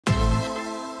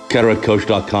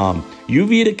CataractCoach.com.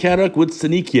 Uveitic cataract with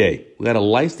synechiae. We got to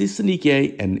lyse the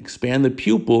synechiae and expand the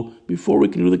pupil before we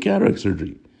can do the cataract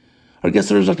surgery. Our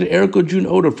guest is Dr.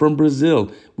 Oday from Brazil.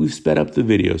 We've sped up the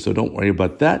video, so don't worry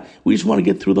about that. We just want to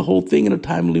get through the whole thing in a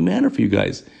timely manner for you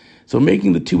guys. So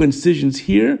making the two incisions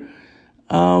here,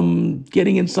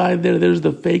 getting inside there, there's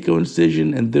the phaco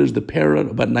incision, and there's the para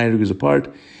about 90 degrees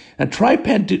apart. And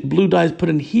trypan blue dye is put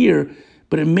in here,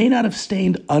 but it may not have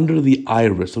stained under the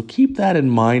iris. So keep that in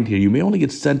mind here. You may only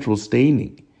get central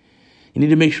staining. You need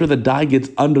to make sure the dye gets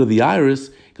under the iris,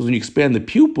 because when you expand the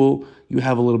pupil, you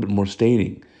have a little bit more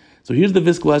staining. So here's the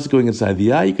viscoelastic going inside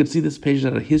the eye. You can see this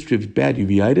patient had a history of bad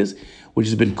uveitis, which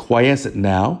has been quiescent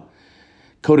now.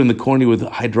 Coating the cornea with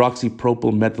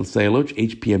hydroxypropyl methylcellulose,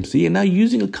 HPMC, and now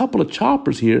using a couple of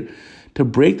choppers here to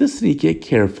break the synechiae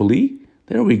carefully.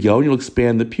 There we go, and you'll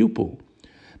expand the pupil.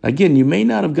 Now again, you may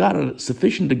not have gotten a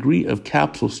sufficient degree of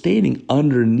capsule staining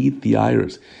underneath the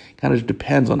iris. Kind of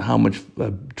depends on how much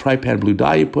trypan blue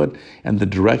dye you put and the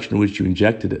direction in which you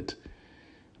injected it.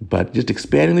 But just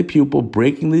expanding the pupil,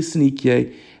 breaking the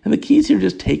synechiae, and the key is here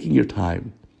just taking your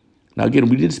time. Now again,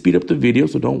 we did speed up the video,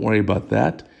 so don't worry about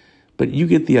that. But you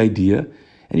get the idea,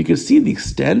 and you can see the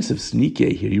extensive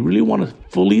synechiae here. You really want to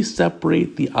fully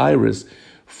separate the iris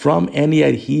from any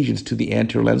adhesions to the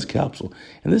anterior lens capsule.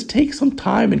 And this takes some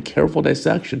time and careful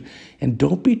dissection. And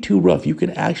don't be too rough. You can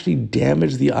actually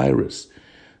damage the iris.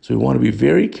 So we want to be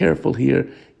very careful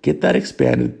here. Get that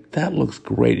expanded. That looks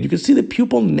great. You can see the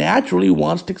pupil naturally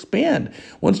wants to expand.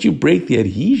 Once you break the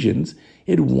adhesions,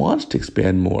 it wants to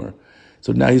expand more.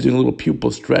 So now he's doing a little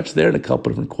pupil stretch there in a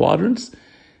couple different quadrants.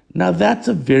 Now that's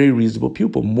a very reasonable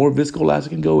pupil. More viscoelastic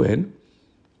can go in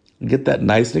and get that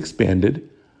nice and expanded.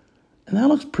 And that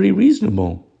looks pretty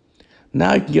reasonable.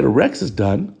 Now you can get a rhexis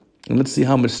done. And let's see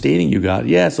how much staining you got.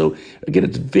 Yeah, so again,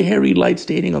 it's very light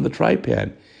staining on the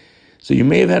trypan. So you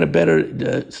may have had a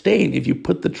better stain if you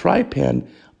put the trypan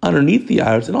underneath the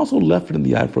iris and also left it in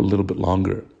the eye for a little bit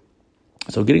longer.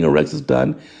 So getting a rhexis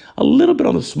done, a little bit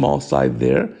on the small side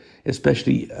there,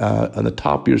 especially on the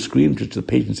top of your screen, which is the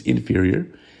patient's inferior.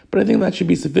 But I think that should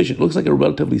be sufficient. It looks like a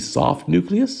relatively soft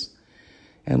nucleus.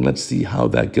 And let's see how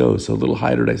that goes. So a little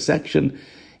higher dissection.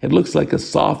 It looks like a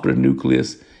softer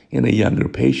nucleus in a younger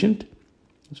patient.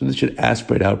 So this should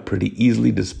aspirate out pretty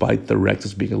easily despite the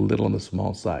rhexis being a little on the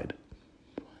small side.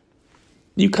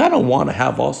 You kind of want to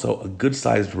have also a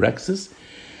good-sized rhexis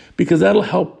because that'll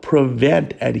help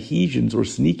prevent adhesions or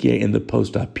synechiae in the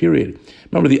post-op period.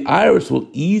 Remember, the iris will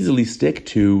easily stick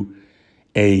to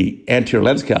an anterior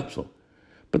lens capsule,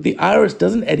 but the iris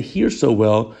doesn't adhere so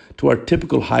well to our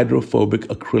typical hydrophobic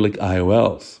acrylic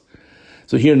IOLs.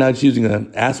 So here now it's using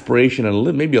an aspiration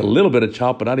and maybe a little bit of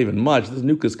chop, but not even much. This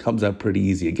nucleus comes out pretty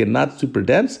easy. Again, not super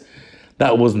dense.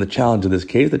 That wasn't the challenge in this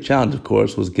case. The challenge, of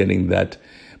course, was getting that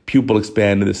pupil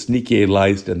expanded, the synechiae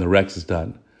lysed, and the rhexis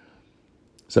done.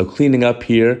 So cleaning up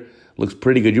here looks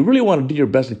pretty good. You really want to do your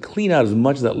best to clean out as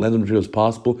much of that lens material as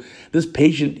possible. This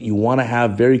patient, you want to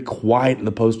have very quiet in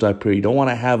the post-op period. You don't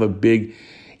want to have a big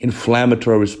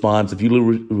inflammatory response. If you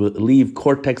leave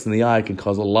cortex in the eye, it can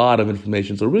cause a lot of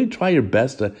inflammation. So really try your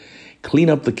best to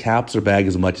clean up the capsular bag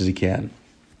as much as you can.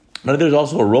 Now, there's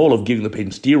also a role of giving the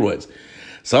patient steroids.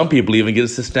 Some people even get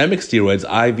systemic steroids,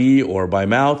 IV or by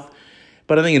mouth.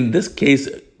 But I think in this case,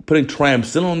 putting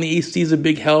triamcinolone in the AC is a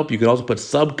big help. You can also put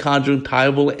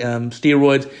subconjunctival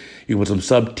steroids. You can put some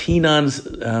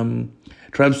subtenon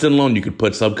triamcinolone. You could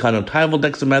put subconjunctival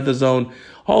dexamethasone.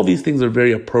 All these things are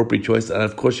very appropriate choice. And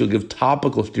of course, you'll give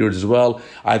topical steroids as well,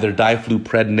 either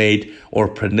difluprednate or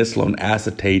prednisolone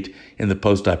acetate in the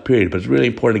post-op period. But it's really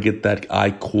important to get that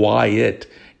eye quiet,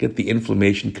 get the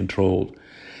inflammation controlled.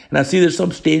 And I see there's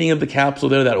some staining of the capsule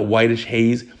there, that whitish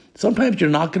haze. Sometimes you're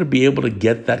not going to be able to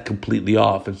get that completely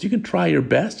off. And so you can try your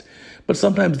best, but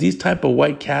sometimes these type of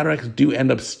white cataracts do end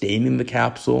up staining the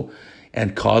capsule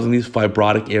and causing these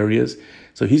fibrotic areas.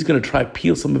 So he's going to try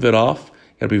peel some of it off.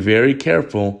 You got to be very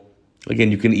careful. Again,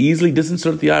 you can easily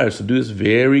disinsert the iris, so do this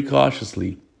very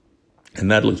cautiously. And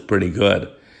that looks pretty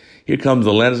good. Here comes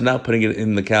the lens now, putting it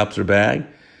in the capsular bag.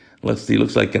 Let's see,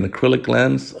 looks like an acrylic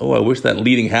lens. Oh, I wish that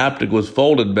leading haptic was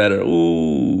folded better.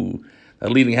 Ooh.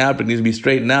 That leading haptic needs to be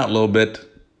straightened out a little bit.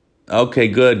 Okay,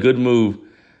 good move.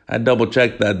 I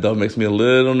double-checked that, though. It makes me a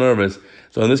little nervous.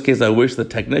 So in this case, I wish the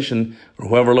technician or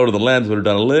whoever loaded the lens would have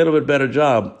done a little bit better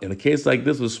job. In a case like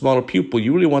this with smaller pupil,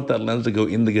 you really want that lens to go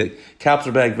in the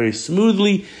capsular bag very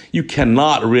smoothly. You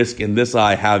cannot risk in this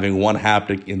eye having one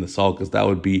haptic in the sulcus. That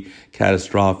would be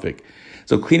catastrophic.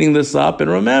 So cleaning this up,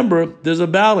 and remember, there's a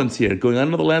balance here. Going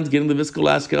under the lens, getting the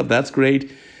viscoelastic out, that's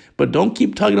great. But don't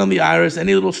keep tugging on the iris.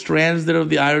 Any little strands there of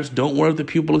the iris, don't worry if the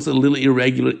pupil looks a little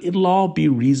irregular. It'll all be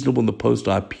reasonable in the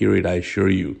post-op period, I assure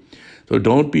you. So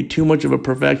don't be too much of a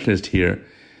perfectionist here.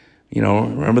 You know,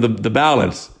 remember the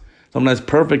balance. Sometimes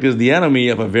perfect is the enemy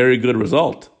of a very good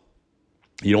result.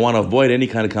 You don't want to avoid any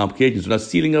kind of complications. So now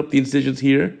sealing up the incisions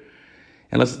here.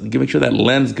 And let's make sure that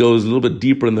lens goes a little bit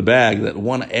deeper in the bag. That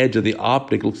one edge of the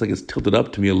optic looks like it's tilted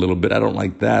up to me a little bit. I don't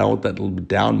like that. I want that a little bit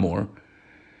down more.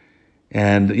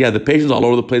 And yeah, the patient's all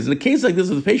over the place. In a case like this,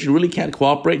 if the patient really can't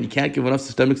cooperate and you can't give enough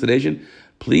systemic sedation,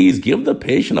 please give the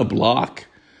patient a block.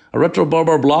 A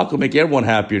retrobulbar block will make everyone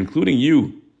happier, including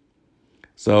you.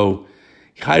 So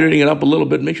hydrating it up a little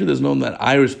bit. Make sure there's no that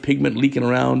iris pigment leaking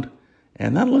around.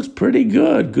 And that looks pretty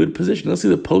good. Good position. Let's see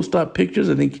the post-op pictures.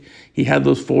 I think he had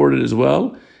those forwarded as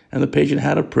well. And the patient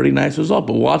had a pretty nice result.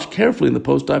 But watch carefully in the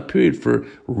post-op period for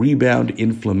rebound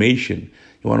inflammation.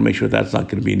 You want to make sure that's not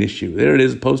going to be an issue. There it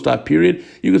is, post-op period.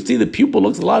 You can see the pupil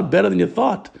looks a lot better than you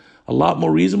thought. A lot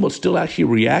more reasonable. It still actually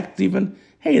reacts even.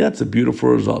 Hey, that's a beautiful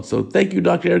result. So thank you,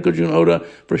 Dr. Eriko Jun Oda,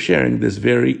 for sharing this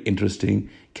very interesting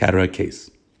cataract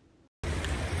case.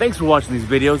 Thanks for watching these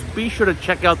videos. Be sure to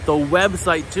check out the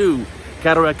website too,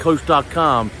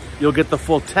 CataractCoach.com. You'll get the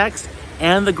full text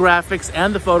and the graphics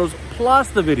and the photos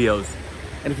plus the videos.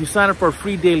 And if you sign up for a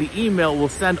free daily email, we'll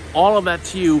send all of that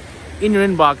to you in your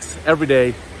inbox every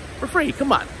day for free.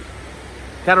 Come on.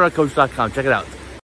 CataractCoach.com. Check it out.